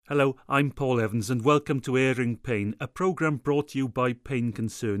Hello, I'm Paul Evans and welcome to Airing Pain, a programme brought to you by Pain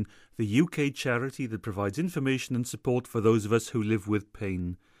Concern, the UK charity that provides information and support for those of us who live with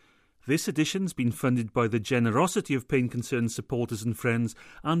pain. This edition's been funded by the generosity of Pain Concern supporters and friends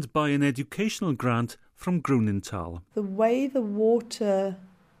and by an educational grant from Grunenthal. The way the water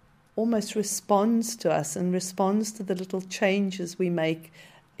almost responds to us and responds to the little changes we make,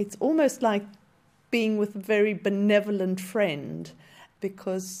 it's almost like being with a very benevolent friend,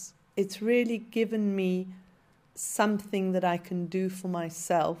 because it's really given me something that I can do for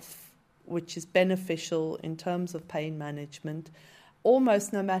myself, which is beneficial in terms of pain management.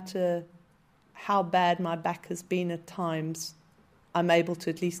 Almost no matter how bad my back has been at times, I'm able to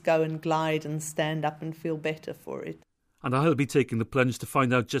at least go and glide and stand up and feel better for it. And I'll be taking the plunge to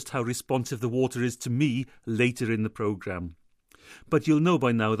find out just how responsive the water is to me later in the programme. But you'll know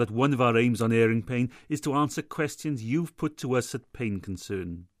by now that one of our aims on Airing Pain is to answer questions you've put to us at Pain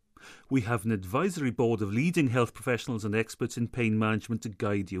Concern. We have an advisory board of leading health professionals and experts in pain management to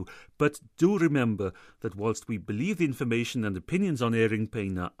guide you. But do remember that whilst we believe the information and opinions on Airing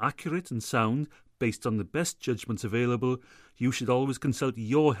Pain are accurate and sound, based on the best judgments available, you should always consult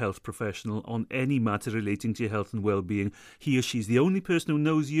your health professional on any matter relating to your health and well-being. He or she is the only person who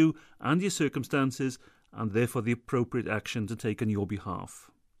knows you and your circumstances, and therefore the appropriate action to take on your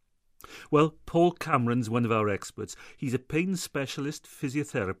behalf. Well, Paul Cameron's one of our experts. He's a pain specialist,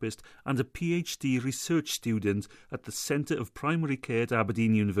 physiotherapist and a PhD research student at the Centre of Primary Care at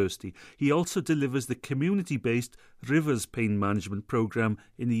Aberdeen University. He also delivers the community-based Rivers Pain Management Programme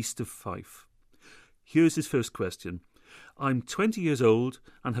in east of Fife. Here's his first question. I'm 20 years old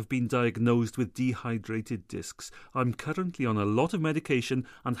and have been diagnosed with dehydrated discs. I'm currently on a lot of medication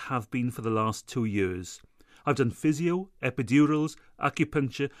and have been for the last 2 years. I've done physio, epidurals,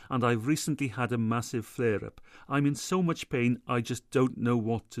 acupuncture, and I've recently had a massive flare-up. I'm in so much pain, I just don't know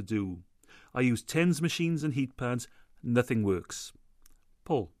what to do. I use TENS machines and heat pads. Nothing works.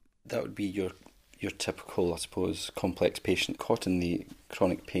 Paul? That would be your typical, I suppose, complex patient caught in the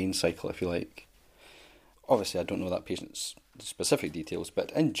chronic pain cycle, if you like. Obviously, I don't know that patient's specific details, but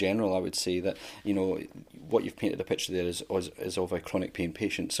in general, I would say that, what you've painted a picture there is of a chronic pain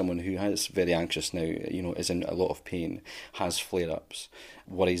patient, someone who is very anxious now, is in a lot of pain, has flare-ups,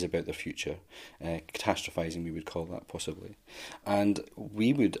 worries about their future, catastrophising, we would call that possibly. And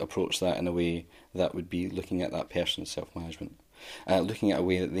we would approach that in a way that would be looking at that person's self-management. Looking at a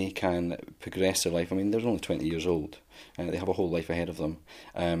way that they can progress their life. I mean, they're only 20 years old. They have a whole life ahead of them.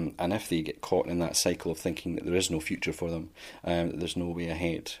 And if they get caught in that cycle of thinking that there is no future for them, that there's no way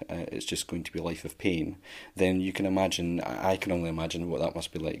ahead, it's just going to be a life of pain, then you can imagine, I can only imagine what that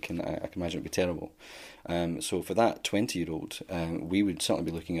must be like, and I can imagine it would be terrible. So for that 20-year-old, we would certainly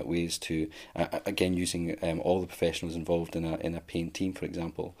be looking at ways to, again, using all the professionals involved in a pain team, for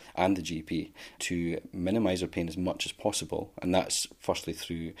example, and the GP, to minimise their pain as much as possible. And that's firstly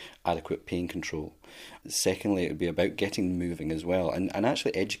through adequate pain control. Secondly, it would be about getting them moving as well, and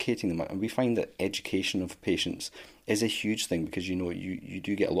actually educating them. And we find that education of patients is a huge thing, because you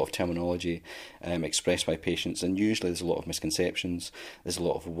do get a lot of terminology expressed by patients, and usually there's a lot of misconceptions, there's a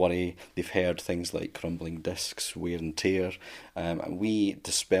lot of worry. They've heard things like crumbling discs, wear and tear, and we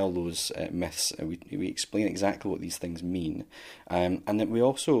dispel those myths, and we explain exactly what these things mean, and then we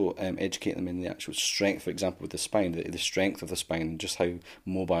also educate them in the actual strength, for example with the spine, the strength of the spine, and just how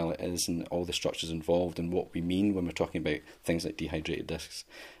mobile it is, and all the structures involved, and what we mean when we're talking about things like dehydrated discs,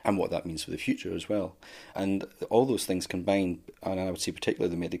 and what that means for the future as well. And all those things combined, and I would say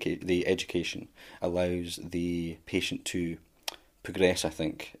particularly the education, allows the patient to progress, I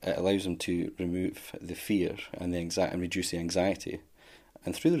think. It allows them to remove the fear and the anxiety, and reduce the anxiety.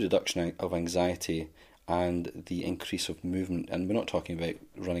 And through the reduction of anxiety and the increase of movement, and we're not talking about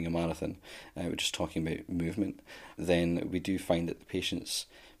running a marathon, we're just talking about movement, then we do find that the patient's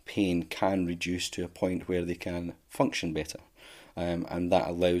pain can reduce to a point where they can function better. And that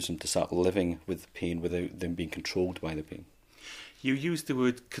allows them to start living with pain without them being controlled by the pain. You used the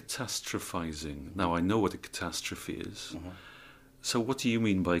word catastrophising. Now, I know what a catastrophe is. Mm-hmm. So what do you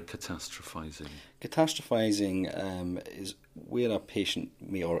mean by catastrophising? Catastrophising is where a patient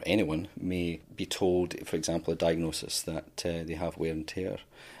may, or anyone may, be told, for example, a diagnosis that they have wear and tear,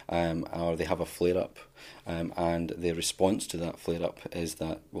 or they have a flare-up, and their response to that flare-up is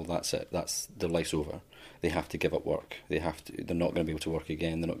that, well, that's it, their life's over. They have to give up work. They're not going to be able to work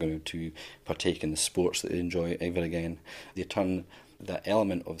again. They're not going to partake in the sports that they enjoy ever again. They turn that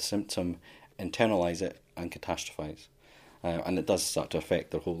element of the symptom, internalise it, and catastrophise. And it does start to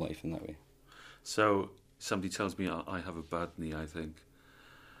affect their whole life in that way. So somebody tells me I have a bad knee, I think.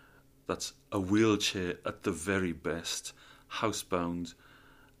 That's a wheelchair at the very best, housebound,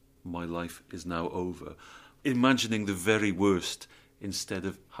 my life is now over, imagining the very worst instead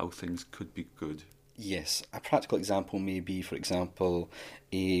of how things could be good. Yes, a practical example may be, for example,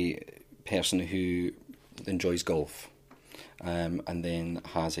 a person who enjoys golf and then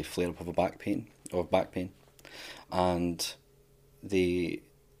has a flare-up of back pain, and they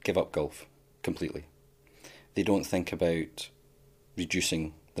give up golf completely. They don't think about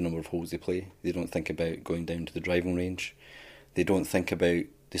reducing the number of holes they play. They don't think about going down to the driving range. They don't think about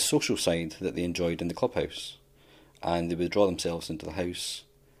the social side that they enjoyed in the clubhouse. And they withdraw themselves into the house,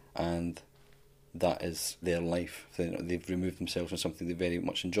 and that is their life. They've removed themselves from something they very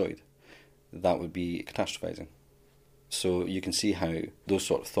much enjoyed. That would be catastrophizing. So you can see how those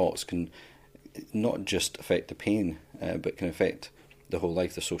sort of thoughts can not just affect the pain, but can affect the whole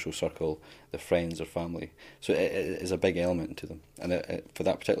life, the social circle, the friends or family. So it is a big element to them. And for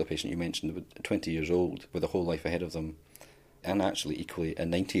that particular patient you mentioned, 20 years old, with a whole life ahead of them, and actually equally a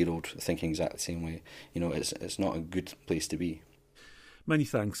 90-year-old thinking exactly the same way, it's not a good place to be. Many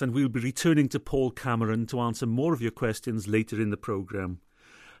thanks, and we'll be returning to Paul Cameron to answer more of your questions later in the programme.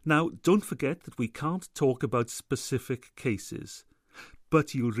 Now, don't forget that we can't talk about specific cases,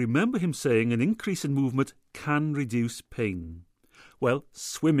 but you'll remember him saying an increase in movement can reduce pain. Well,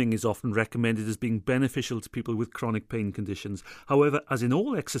 swimming is often recommended as being beneficial to people with chronic pain conditions. However, as in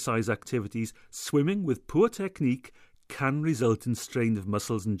all exercise activities, swimming with poor technique can result in strain of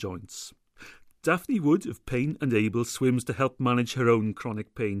muscles and joints. Daphne Wood of Pain and Able swims to help manage her own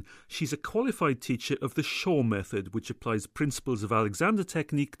chronic pain. She's a qualified teacher of the Shaw method, which applies principles of Alexander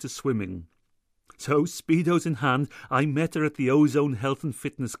technique to swimming. So, speedos in hand, I met her at the Ozone Health and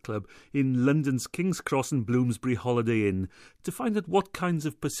Fitness Club in London's King's Cross and Bloomsbury Holiday Inn to find out what kinds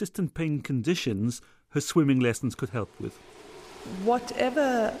of persistent pain conditions her swimming lessons could help with.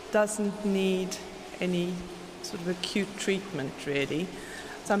 Whatever doesn't need any sort of acute treatment, really.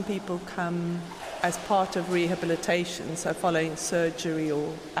 Some people come as part of rehabilitation, so following surgery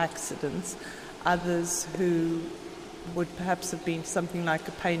or accidents. Others who would perhaps have been something like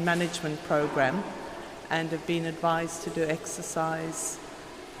a pain management program and have been advised to do exercise,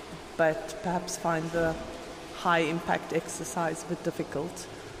 but perhaps find the high impact exercise a bit difficult,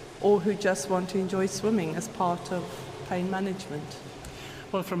 or who just want to enjoy swimming as part of pain management.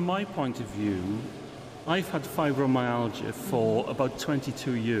 Well, from my point of view, I've had fibromyalgia for about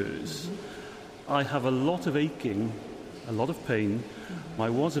 22 years. I have a lot of aching, a lot of pain.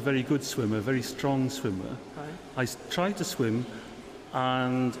 I was a very good swimmer, a very strong swimmer. I tried to swim,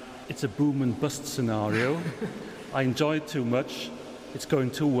 and it's a boom and bust scenario. I enjoy it too much, it's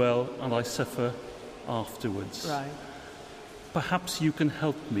going too well, and I suffer afterwards. Right. Perhaps you can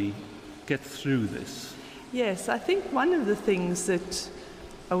help me get through this. Yes, I think one of the things that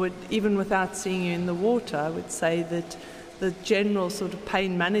I would, even without seeing you in the water, I would say that the general sort of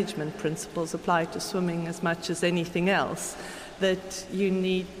pain management principles apply to swimming as much as anything else, that you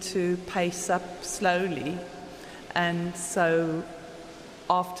need to pace up slowly. And so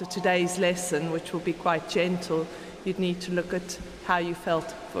after today's lesson, which will be quite gentle, you'd need to look at how you felt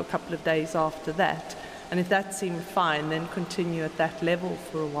for a couple of days after that. And if that seemed fine, then continue at that level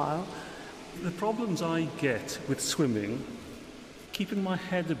for a while. The problems I get with swimming, keeping my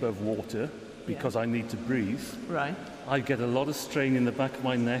head above water because I need to breathe. Right. I get a lot of strain in the back of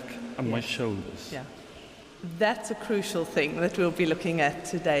my neck and my shoulders. Yeah. That's a crucial thing that we'll be looking at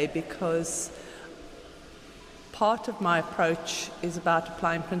today, because part of my approach is about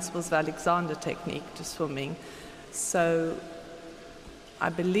applying principles of Alexander technique to swimming. So I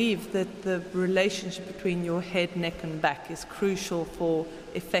believe that the relationship between your head, neck and back is crucial for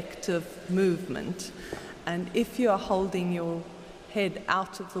effective movement. And if you are holding your head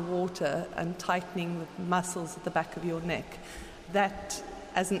out of the water and tightening the muscles at the back of your neck, that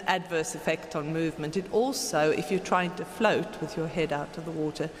has an adverse effect on movement. It also, if you're trying to float with your head out of the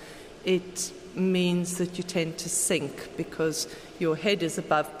water, it means that you tend to sink because your head is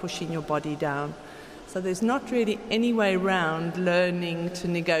above, pushing your body down. So there's not really any way around learning to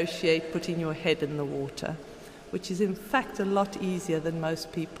negotiate putting your head in the water, which is in fact a lot easier than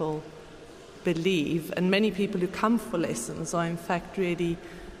most people believe. And many people who come for lessons are in fact really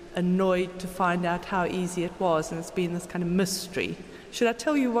annoyed to find out how easy it was, and it's been this kind of mystery. Should I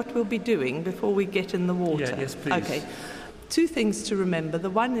tell you what we'll be doing before we get in the water? Yeah, yes, please. Okay. Two things to remember. The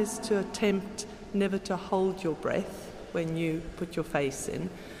one is to attempt never to hold your breath when you put your face in.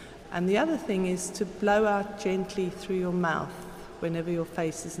 And the other thing is to blow out gently through your mouth whenever your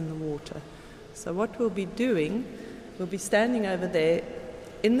face is in the water. So what we'll be doing, we'll be standing over there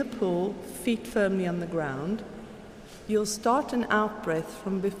in the pool, feet firmly on the ground. You'll start an out breath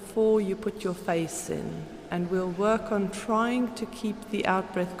from before you put your face in. and we'll work on trying to keep the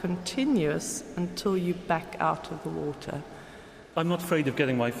out-breath continuous until you back out of the water. I'm not afraid of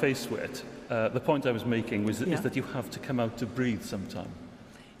getting my face wet. The point I was making is Yeah. that you have to come out to breathe sometime.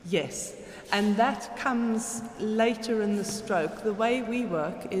 Yes, and that comes later in the stroke. The way we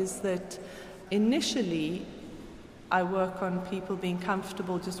work is that initially I work on people being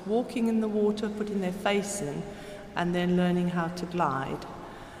comfortable just walking in the water, putting their face in, and then learning how to glide,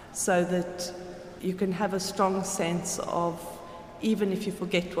 so that you can have a strong sense of, even if you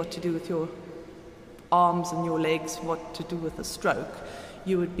forget what to do with your arms and your legs, what to do with a stroke,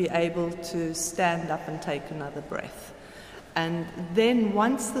 you would be able to stand up and take another breath. And then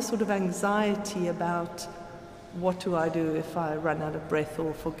once the sort of anxiety about what do I do if I run out of breath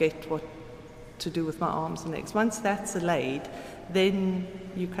or forget what to do with my arms and legs, once that's allayed, then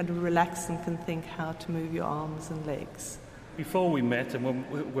you kind of relax and can think how to move your arms and legs. Before we met and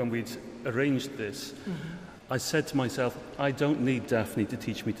when we'd arranged this, I said to myself, I don't need Daphne to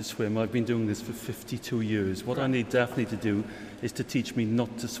teach me to swim. I've been doing this for 52 years. What I need Daphne to do is to teach me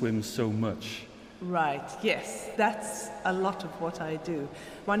not to swim so much. Right, yes, that's a lot of what I do.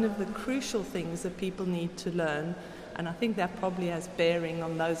 One of the crucial things that people need to learn, and I think that probably has bearing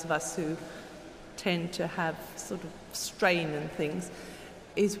on those of us who tend to have sort of strain and things,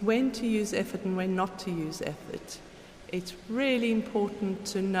 is when to use effort and when not to use effort. It's really important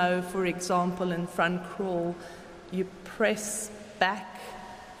to know, for example, in front crawl, you press back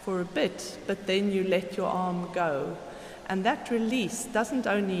for a bit, but then you let your arm go. And that release doesn't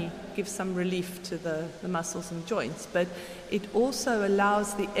only give some relief to the muscles and joints, but it also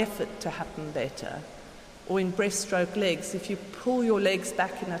allows the effort to happen better. Or in breaststroke legs, if you pull your legs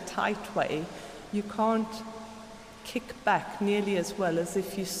back in a tight way, you can't kick back nearly as well as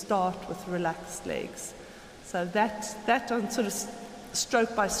if you start with relaxed legs. So that on sort of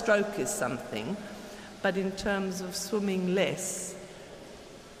stroke by stroke is something, but in terms of swimming less,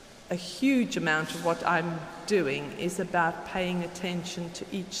 a huge amount of what I'm doing is about paying attention to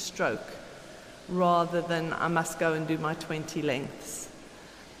each stroke rather than I must go and do my 20 lengths.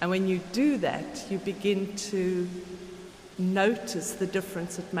 And when you do that, you begin to notice the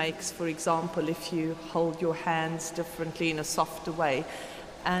difference it makes. For example, if you hold your hands differently in a softer way.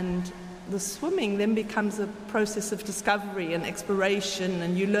 And the swimming then becomes a process of discovery and exploration,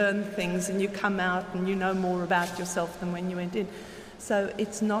 and you learn things and you come out and you know more about yourself than when you went in. So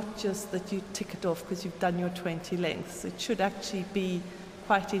it's not just that you tick it off because you've done your 20 lengths. It should actually be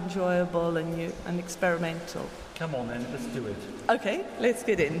quite enjoyable and experimental. Come on then, let's do it. Okay, let's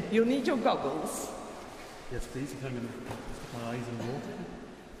get in. You'll need your goggles. Yes, please. I'm going to put my eyes in the water.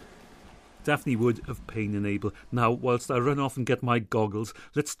 Daphne Wood of Pain Enable. Now, whilst I run off and get my goggles,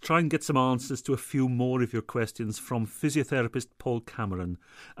 let's try and get some answers to a few more of your questions from physiotherapist Paul Cameron.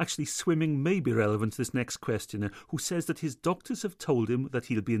 Actually, swimming may be relevant to this next questioner, who says that his doctors have told him that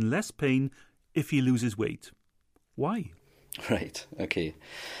he'll be in less pain if he loses weight. Why? Right, okay.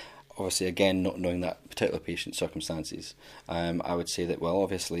 Obviously, again, not knowing that particular patient's circumstances, I would say that, well,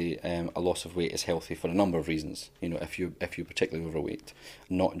 obviously, a loss of weight is healthy for a number of reasons. You know, if you're particularly overweight,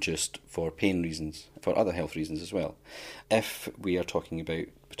 not just for pain reasons, for other health reasons as well. If we are talking about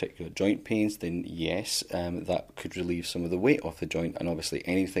particular joint pains, then yes, that could relieve some of the weight off the joint, and obviously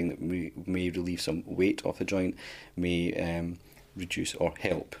anything that may relieve some weight off the joint may reduce or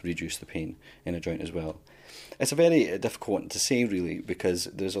help reduce the pain in a joint as well. It's a very difficult one to say, really, because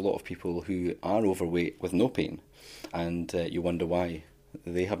there's a lot of people who are overweight with no pain, and you wonder why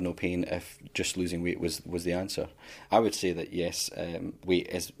they have no pain if just losing weight was the answer. I would say that yes, weight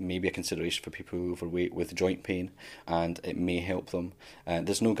is maybe a consideration for people who are overweight with joint pain, and it may help them.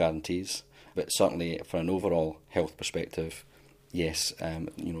 There's no guarantees, but certainly for an overall health perspective, yes,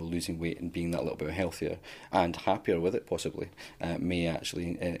 losing weight and being that little bit healthier and happier with it possibly may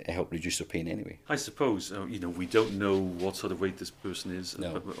actually help reduce their pain anyway. I suppose, we don't know what sort of weight this person is,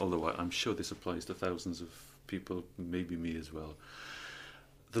 No. although I'm sure this applies to thousands of people, maybe me as well.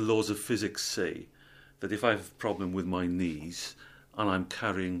 The laws of physics say that if I have a problem with my knees and I'm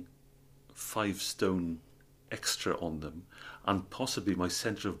carrying 5 stone extra on them, and possibly my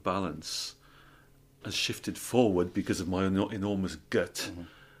centre of balance has shifted forward because of my enormous gut,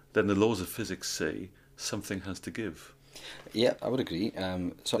 then the laws of physics say something has to give. Yeah, I would agree.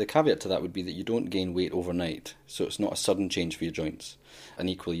 So the caveat to that would be that you don't gain weight overnight, so it's not a sudden change for your joints.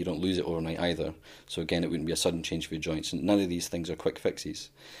 And equally, you don't lose it overnight either. So again, it wouldn't be a sudden change for your joints. And none of these things are quick fixes.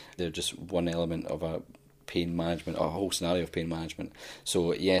 They're just one element of a pain management, or a whole scenario of pain management.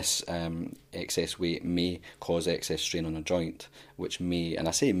 So yes, excess weight may cause excess strain on a joint, which may, and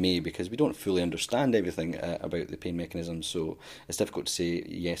I say may because we don't fully understand everything about the pain mechanisms, so it's difficult to say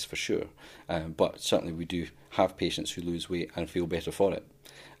yes for sure. But certainly we do have patients who lose weight and feel better for it.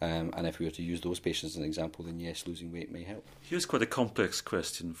 And if we were to use those patients as an example, then yes, losing weight may help. Here's quite a complex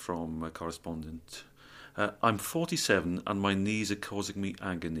question from a correspondent. I'm 47 and my knees are causing me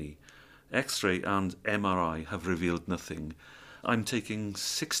agony. X-ray and MRI have revealed nothing. I'm taking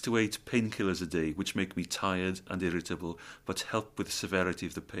 6 to 8 painkillers a day, which make me tired and irritable, but help with the severity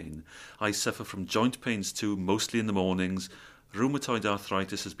of the pain. I suffer from joint pains too, mostly in the mornings. Rheumatoid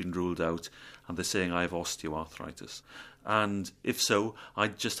arthritis has been ruled out, and they're saying I have osteoarthritis. And if so, I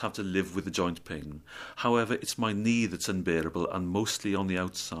just have to live with the joint pain. However, it's my knee that's unbearable and mostly on the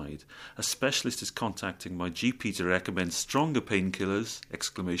outside. A specialist is contacting my GP to recommend stronger painkillers, !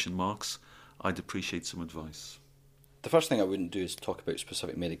 I'd appreciate some advice. The first thing I wouldn't do is talk about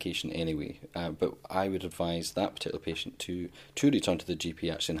specific medication anyway, but I would advise that particular patient to return to the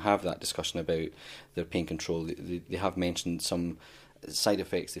GP actually and have that discussion about their pain control. They have mentioned some side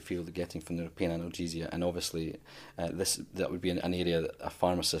effects they feel they're getting from their pain analgesia, and obviously that would be an area that a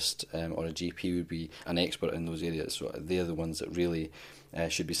pharmacist or a GP would be an expert in those areas. So they're the ones that really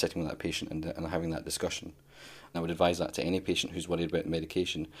should be sitting with that patient and having that discussion. And I would advise that to any patient who's worried about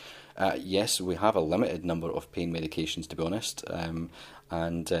medication. Yes, we have a limited number of pain medications, to be honest,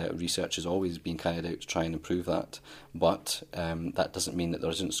 and research is always being carried out to try and improve that. But that doesn't mean that there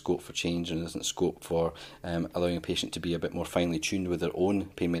isn't scope for change and there isn't scope for allowing a patient to be a bit more finely tuned with their own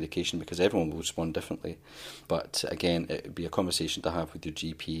pain medication, because everyone will respond differently. But again, it would be a conversation to have with your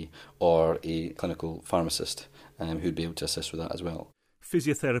GP or a clinical pharmacist who'd be able to assist with that as well.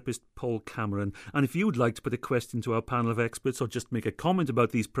 Physiotherapist Paul Cameron. And if you would like to put a question to our panel of experts or just make a comment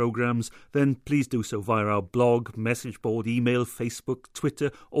about these programmes, then please do so via our blog, message board, email, Facebook, Twitter,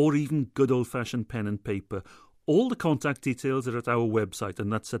 or even good old-fashioned pen and paper. All the contact details are at our website,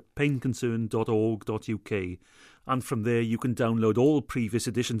 and that's at painconcern.org.uk. And from there you can download all previous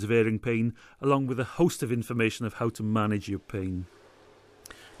editions of Airing Pain, along with a host of information of how to manage your pain.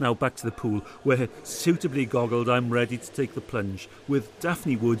 Now back to the pool, where, suitably goggled, I'm ready to take the plunge with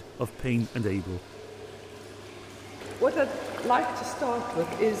Daphne Wood of Pain and Able. What I'd like to start with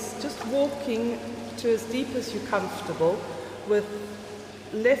is just walking to as deep as you're comfortable, with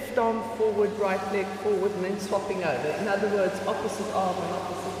left arm forward, right leg forward, and then swapping over. In other words, opposite arm and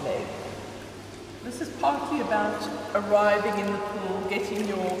opposite leg. This is partly about arriving in the pool, getting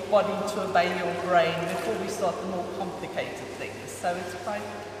your body to obey your brain before we start the more complicated things. So it's quite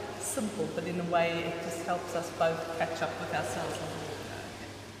simple, but in a way it just helps us both catch up with ourselves.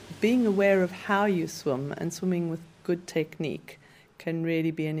 Being aware of how you swim and swimming with good technique can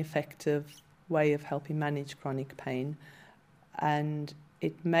really be an effective way of helping manage chronic pain. And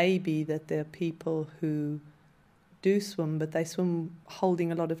it may be that there are people who do swim, but they swim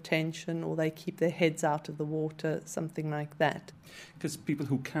holding a lot of tension, or they keep their heads out of the water, something like that. Because people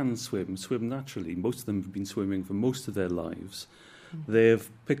who can swim naturally. Most of them have been swimming for most of their lives. They've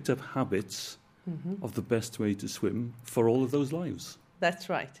picked up habits of the best way to swim for all of those lives. That's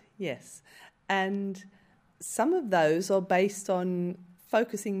right, yes. And some of those are based on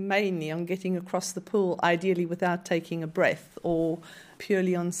focusing mainly on getting across the pool, ideally without taking a breath, or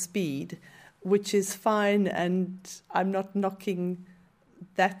purely on speed, which is fine, and I'm not knocking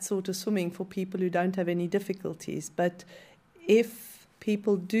that sort of swimming for people who don't have any difficulties. But if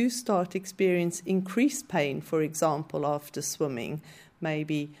people do start experience increased pain, for example, after swimming,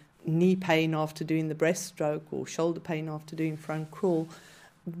 maybe knee pain after doing the breaststroke or shoulder pain after doing front crawl,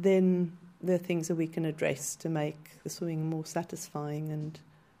 then there are things that we can address to make the swimming more satisfying and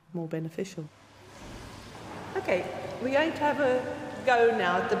more beneficial. Okay, we're going to have a go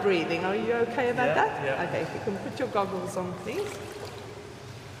now at the breathing. Are you okay about that? Yeah. Okay, if you can put your goggles on, please.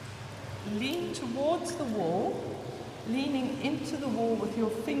 Lean towards the wall, leaning into the wall with your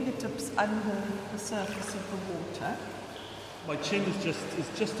fingertips under the surface of the water. My chin is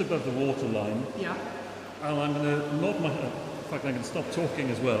just above the water line. Yeah. And I'm going to nod my head. In fact, I'm going to stop talking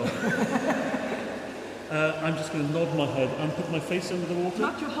as well. I'm just going to nod my head and put my face under the water.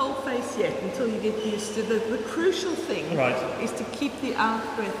 Not your whole face yet, until you get used to the crucial thing is to keep the out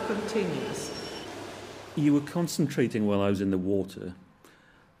breath continuous. You were concentrating while I was in the water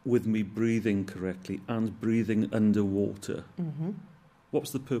with me breathing correctly and breathing underwater. Mm-hmm. What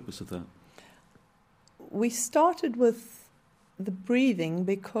was the purpose of that? We started with the breathing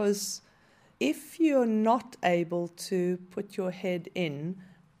because if you're not able to put your head in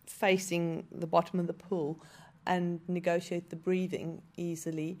facing the bottom of the pool and negotiate the breathing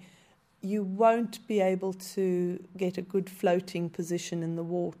easily, you won't be able to get a good floating position in the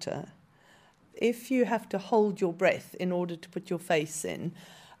water. If you have to hold your breath in order to put your face in,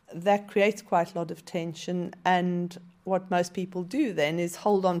 that creates quite a lot of tension, and what most people do then is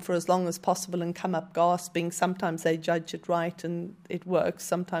hold on for as long as possible and come up gasping. Sometimes they judge it right and it works.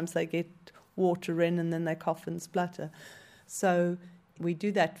 Sometimes they get water in and then they cough and splutter. So we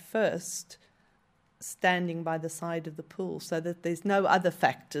do that first, standing by the side of the pool, so that there's no other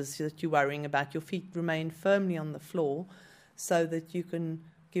factors that you're worrying about. Your feet remain firmly on the floor so that you can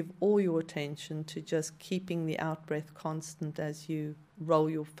give all your attention to just keeping the out-breath constant as you roll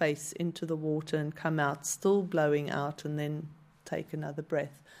your face into the water and come out, still blowing out, and then take another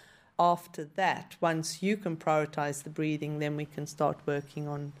breath. After that, once you can prioritize the breathing, then we can start working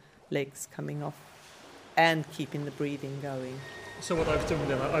on legs coming off and keeping the breathing going. So what I was doing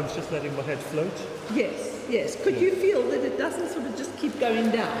then, I was just letting my head float? Yes. Could you feel that it doesn't sort of just keep going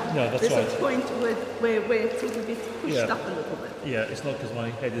down? No, that's right. There's a point where it sort of gets pushed up a little bit. Yeah, it's not because my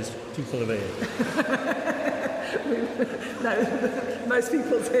head is too full of air. No, most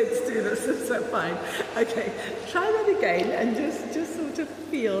people's heads do this, it's so fine. Okay, try that again and just sort of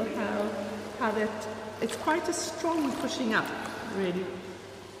feel how that, it's quite a strong pushing up, really.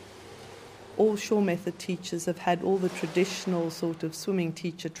 All Shore Method teachers have had all the traditional sort of swimming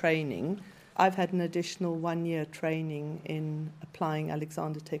teacher training. I've had an additional 1-year training in applying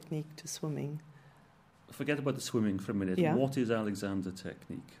Alexander technique to swimming. Forget about the swimming for a minute. Yeah. What is Alexander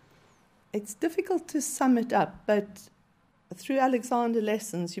technique? It's difficult to sum it up, but through Alexander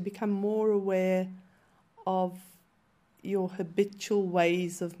lessons, you become more aware of your habitual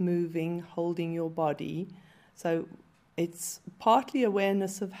ways of moving, holding your body. So it's partly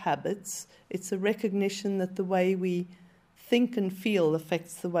awareness of habits. It's a recognition that the way we think and feel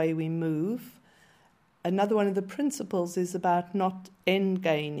affects the way we move. Another one of the principles is about not end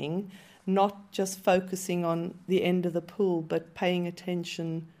gaining, not just focusing on the end of the pool, but paying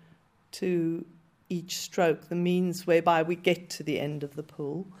attention to each stroke, the means whereby we get to the end of the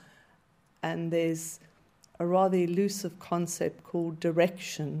pool. And there's a rather elusive concept called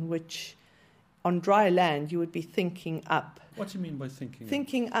direction, which on dry land you would be thinking up. What do you mean by thinking up?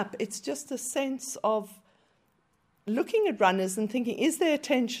 Thinking up, it's just a sense of looking at runners and thinking, is there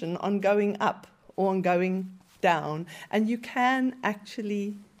tension on going up or on going down? And you can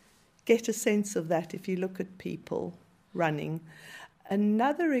actually get a sense of that if you look at people running.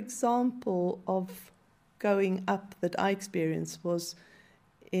 Another example of going up that I experienced was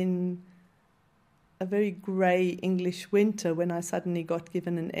in a very grey English winter when I suddenly got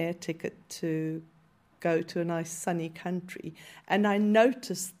given an air ticket to go to a nice sunny country. And I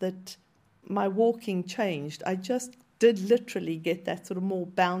noticed that my walking changed. I just did literally get that sort of more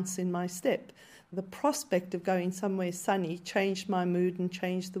bounce in my step. The prospect of going somewhere sunny changed my mood and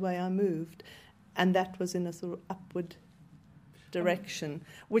changed the way I moved. And that was in a sort of upward direction,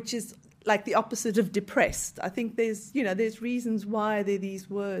 which is like the opposite of depressed. I think there's reasons why there are these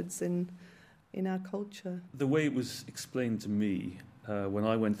words in our culture. The way it was explained to me when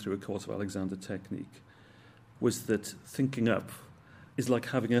I went through a course of Alexander technique was that thinking up is like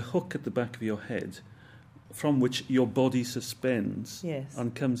having a hook at the back of your head from which your body suspends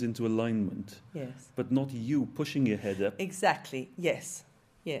and comes into alignment. Yes. But not you pushing your head up. Exactly, yes.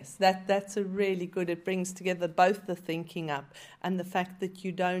 Yes, that's a really good, it brings together both the thinking up and the fact that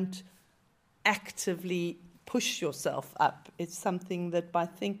you don't actively push yourself up. It's something that by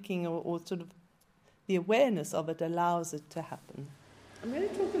thinking or sort of the awareness of it allows it to happen. I'm going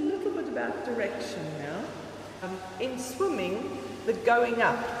to talk a little bit about direction now. In swimming, the going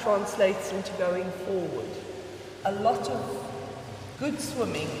up translates into going forward. A lot of good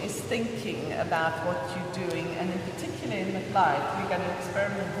swimming is thinking about what you're doing, and in particular in the glide, we're going to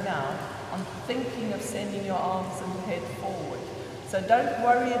experiment now on thinking of sending your arms and head forward. So don't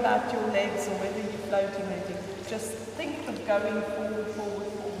worry about your legs or whether you're floating or anything. Just think of going forward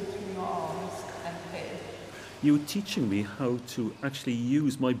through your arms and head. You were teaching me how to actually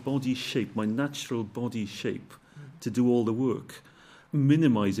use my body shape, my natural body shape, to do all the work,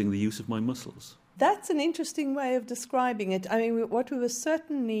 minimizing the use of my muscles. That's an interesting way of describing it. I mean, what we were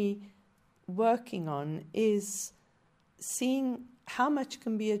certainly working on is seeing how much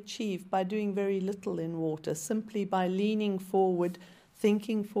can be achieved by doing very little in water, simply by leaning forward,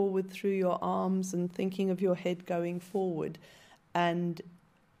 thinking forward through your arms and thinking of your head going forward and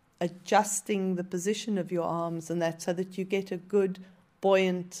adjusting the position of your arms and that so that you get a good,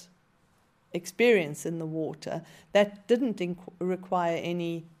 buoyant experience in the water. That didn't require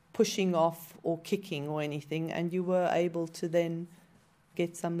any pushing off or kicking or anything, and you were able to then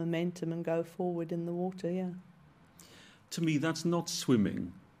get some momentum and go forward in the water, yeah. To me, that's not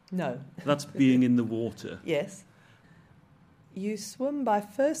swimming. No. That's being in the water. Yes. You swim by,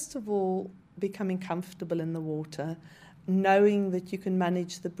 first of all, becoming comfortable in the water, knowing that you can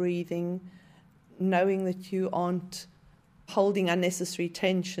manage the breathing, knowing that you aren't holding unnecessary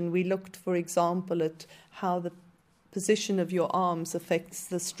tension. We looked, for example, at how the position of your arms affects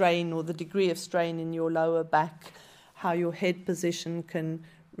the strain or the degree of strain in your lower back, how your head position can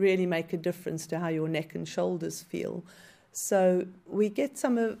really make a difference to how your neck and shoulders feel. So we get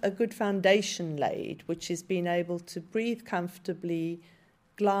a good foundation laid, which is being able to breathe comfortably,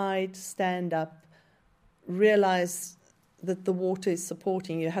 glide, stand up, realize that the water is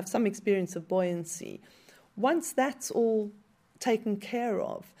supporting you, have some experience of buoyancy. Once that's all taken care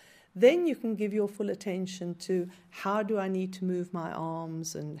of, then you can give your full attention to how do I need to move my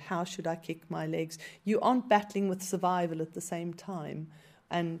arms and how should I kick my legs. You aren't battling with survival at the same time.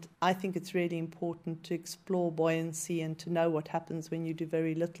 And I think it's really important to explore buoyancy and to know what happens when you do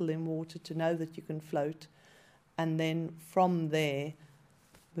very little in water, to know that you can float. And then from there,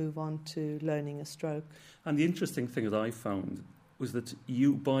 move on to learning a stroke. And the interesting thing that I found was that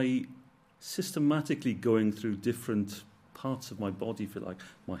you, by systematically going through different parts of my body, if you like,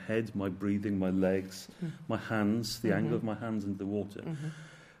 my head, my breathing, my legs, my hands, the angle of my hands into the water,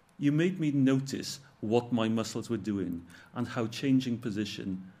 you made me notice what my muscles were doing and how changing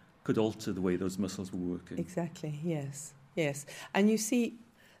position could alter the way those muscles were working. Exactly, yes, yes. And you see,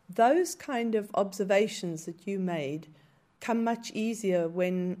 those kind of observations that you made come much easier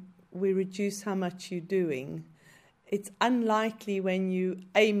when we reduce how much you're doing. It's unlikely when you're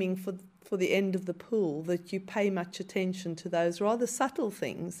aiming for the end of the pool that you pay much attention to those rather subtle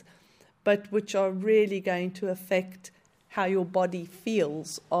things, but which are really going to affect how your body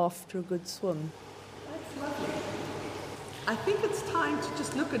feels after a good swim. That's lovely. I think it's time to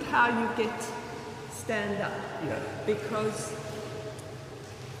just look at how you get stand up. Yeah. Because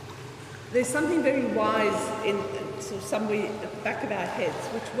there's something very wise in sort of somewhere at the back of our heads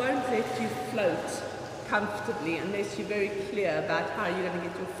which won't let you float comfortably unless you're very clear about how you're going to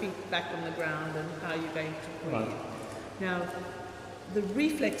get your feet back on the ground and how you're going to breathe. Right. Now, the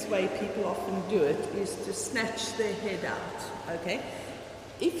reflex way people often do it is to snatch their head out, okay?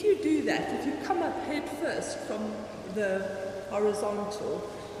 If you do that, if you come up head first from the horizontal,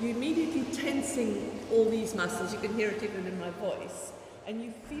 you're immediately tensing all these muscles. You can hear it even in my voice, and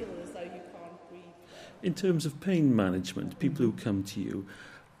you feel as though you can't breathe. In terms of pain management, people who come to you,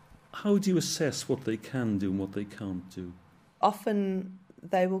 how do you assess what they can do and what they can't do? Often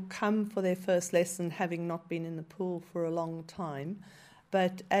they will come for their first lesson having not been in the pool for a long time.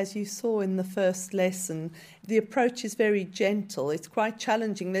 But as you saw in the first lesson, the approach is very gentle. It's quite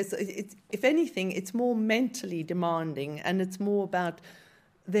challenging. If anything, it's more mentally demanding, and it's more about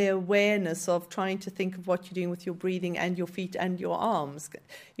the awareness of trying to think of what you're doing with your breathing and your feet and your arms.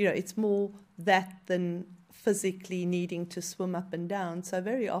 You know, it's more that than physically needing to swim up and down. So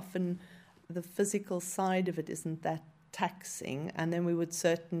very often the physical side of it isn't that taxing, and then we would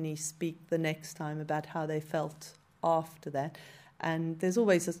certainly speak the next time about how they felt after that. And there's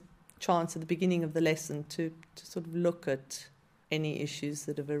always a chance at the beginning of the lesson to sort of look at any issues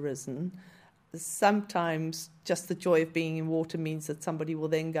that have arisen. Sometimes just the joy of being in water means that somebody will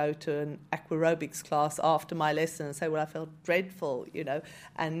then go to an aquarobics class after my lesson and say, well, I felt dreadful, you know.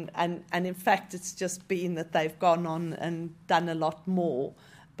 And in fact, it's just been that they've gone on and done a lot more.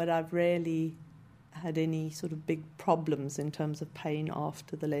 But I've rarely had any sort of big problems in terms of pain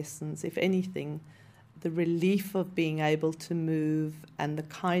after the lessons. If anything, the relief of being able to move and the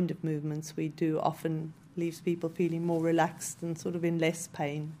kind of movements we do often leaves people feeling more relaxed and sort of in less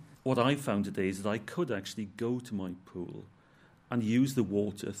pain. What I found today is that I could actually go to my pool and use the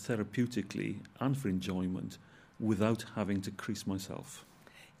water therapeutically and for enjoyment without having to crease myself.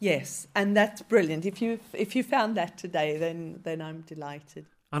 Yes, and that's brilliant. If you found that today, then I'm delighted.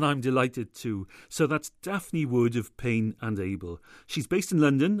 And I'm delighted too. So that's Daphne Wood of Pain and Able. She's based in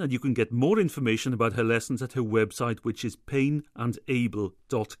London, and you can get more information about her lessons at her website, which is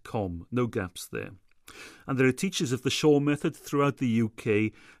painandable.com. No gaps there. And there are teachers of the Shaw method throughout the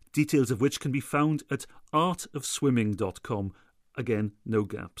UK, details of which can be found at artofswimming.com. Again, no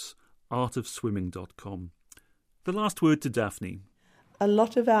gaps. artofswimming.com. The last word to Daphne. A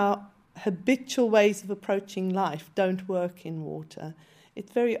lot of our habitual ways of approaching life don't work in water.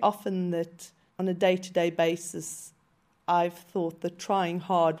 It's very often that on a day-to-day basis, I've thought that trying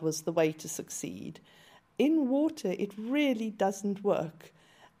hard was the way to succeed. In water, it really doesn't work.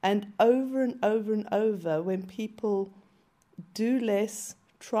 And over and over and over, when people do less,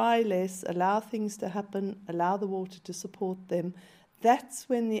 try less, allow things to happen, allow the water to support them, that's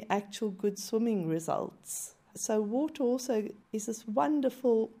when the actual good swimming results So water also is this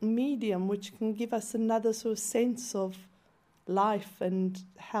wonderful medium which can give us another sort of sense of life and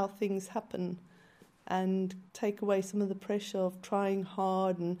how things happen, and take away some of the pressure of trying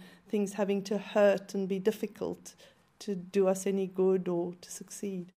hard and things having to hurt and be difficult to do us any good or to succeed.